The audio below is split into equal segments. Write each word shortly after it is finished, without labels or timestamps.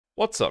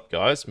What's up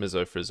guys,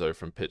 MizzoFrizzo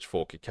from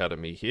Pitchfork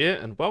Academy here,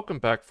 and welcome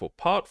back for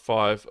part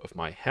 5 of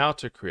my how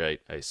to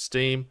create a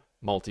Steam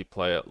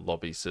multiplayer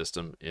lobby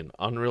system in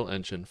Unreal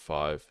Engine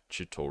 5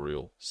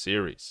 tutorial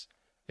series.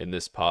 In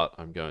this part,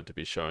 I'm going to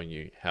be showing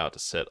you how to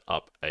set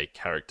up a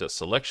character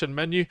selection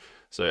menu.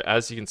 So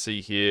as you can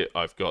see here,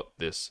 I've got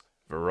this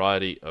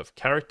variety of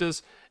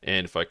characters,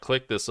 and if I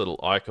click this little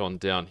icon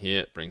down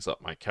here, it brings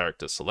up my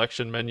character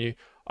selection menu.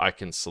 I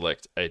can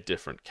select a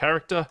different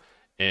character,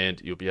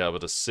 and you'll be able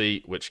to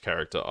see which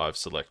character I've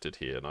selected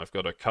here. And I've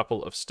got a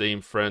couple of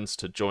Steam friends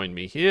to join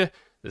me here.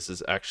 This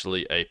is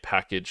actually a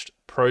packaged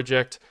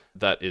project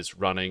that is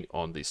running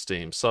on the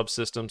Steam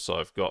subsystem. So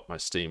I've got my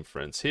Steam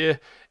friends here.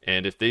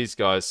 And if these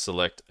guys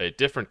select a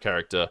different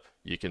character,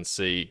 you can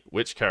see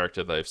which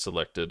character they've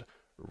selected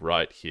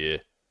right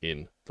here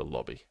in the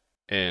lobby.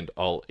 And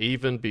I'll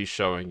even be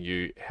showing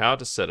you how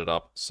to set it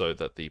up so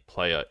that the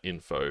player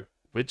info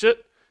widget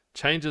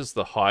changes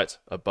the height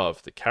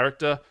above the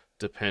character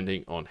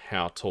depending on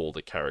how tall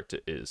the character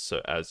is.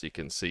 So as you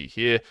can see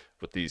here,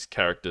 with these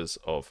characters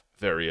of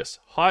various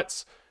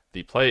heights,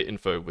 the player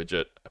info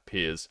widget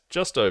appears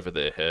just over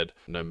their head,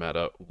 no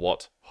matter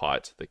what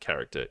height the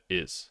character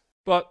is.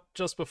 But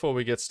just before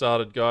we get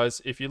started,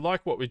 guys, if you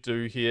like what we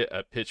do here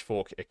at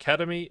Pitchfork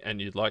Academy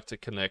and you'd like to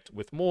connect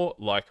with more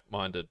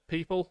like-minded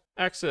people,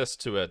 access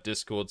to our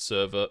Discord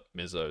server,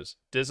 Mizzo's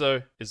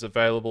Dizzo, is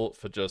available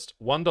for just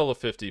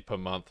 $1.50 per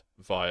month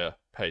via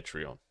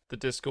Patreon. The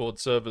Discord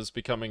server is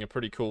becoming a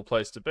pretty cool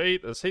place to be.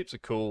 There's heaps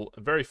of cool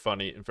and very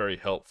funny and very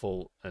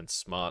helpful and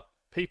smart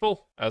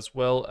people, as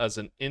well as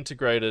an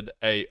integrated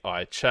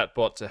AI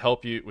chatbot to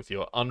help you with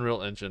your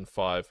Unreal Engine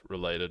 5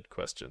 related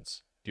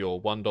questions.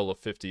 Your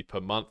 $1.50 per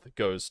month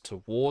goes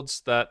towards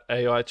that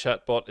AI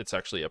chatbot. It's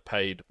actually a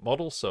paid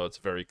model, so it's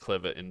very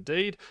clever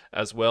indeed,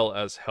 as well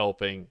as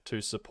helping to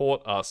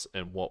support us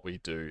in what we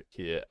do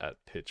here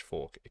at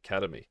Pitchfork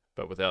Academy.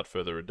 But without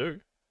further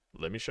ado,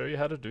 let me show you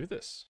how to do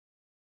this.